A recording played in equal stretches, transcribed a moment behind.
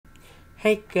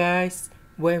Hey guys,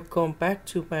 welcome back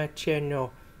to my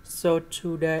channel. So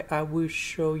today I will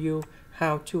show you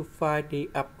how to find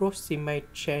the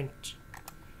approximate change.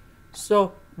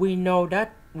 So we know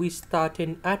that we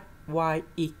starting at y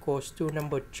equals to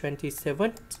number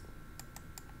 27.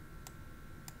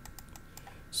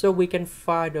 So we can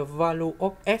find the value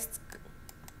of s.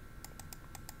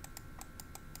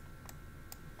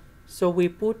 So we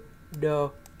put the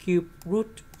cube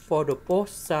root for the both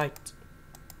sides.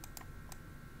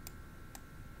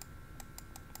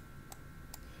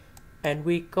 And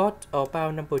we got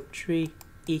about number 3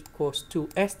 equals to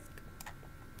s.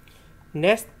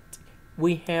 Next,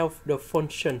 we have the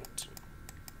function.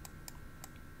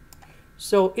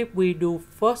 So if we do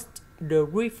first the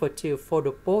derivative for the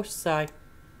both sides,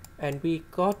 and we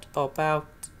got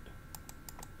about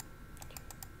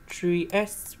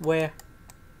 3s squared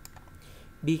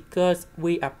because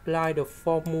we apply the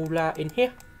formula in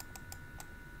here.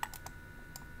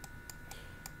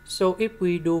 So if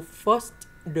we do first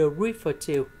the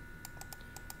derivative,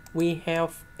 we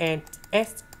have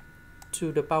n(s)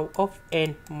 to the power of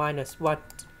n minus 1.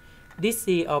 This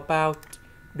is about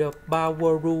the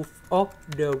power rule of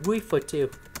the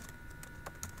derivative.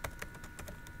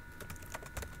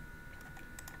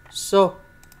 So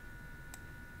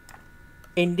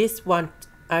in this one,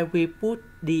 I will put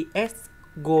the s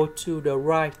go to the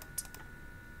right.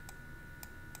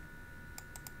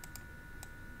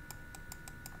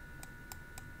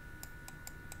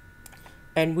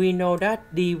 And we know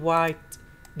that dy,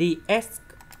 ds,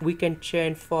 we can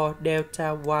change for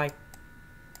delta y.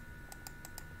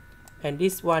 And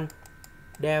this one,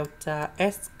 delta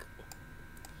s.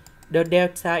 The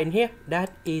delta in here,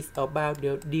 that is about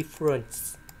the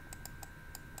difference.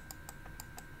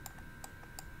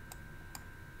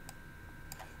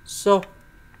 So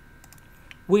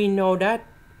we know that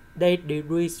they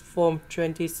decrease from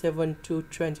 27 to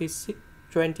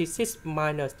 26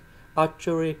 minus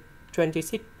actually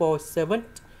 26.7.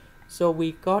 So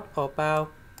we got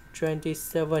about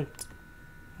 27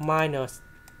 minus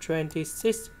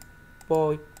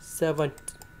 26.7.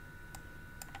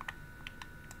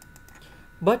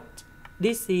 But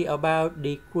this is about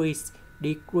decrease.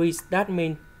 Decrease, that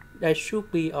means there should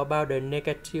be about the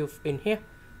negative in here.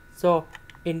 So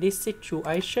in this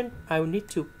situation, I will need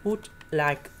to put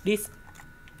like this.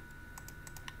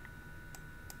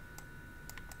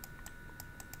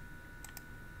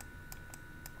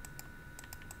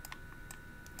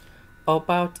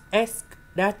 About s,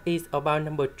 that is about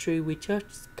number 3, we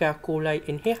just calculate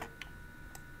in here.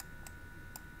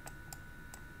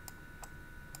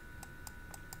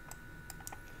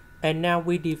 And now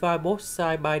we divide both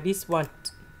sides by this one.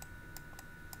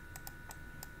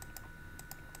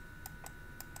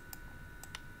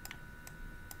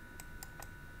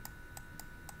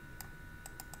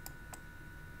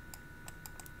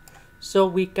 So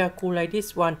we calculate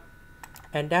this one,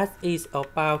 and that is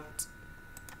about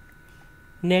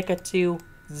negative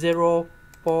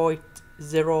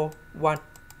 0.01.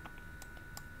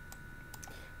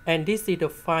 And this is the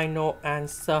final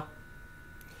answer.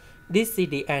 This is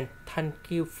the end. Thank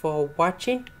you for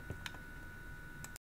watching.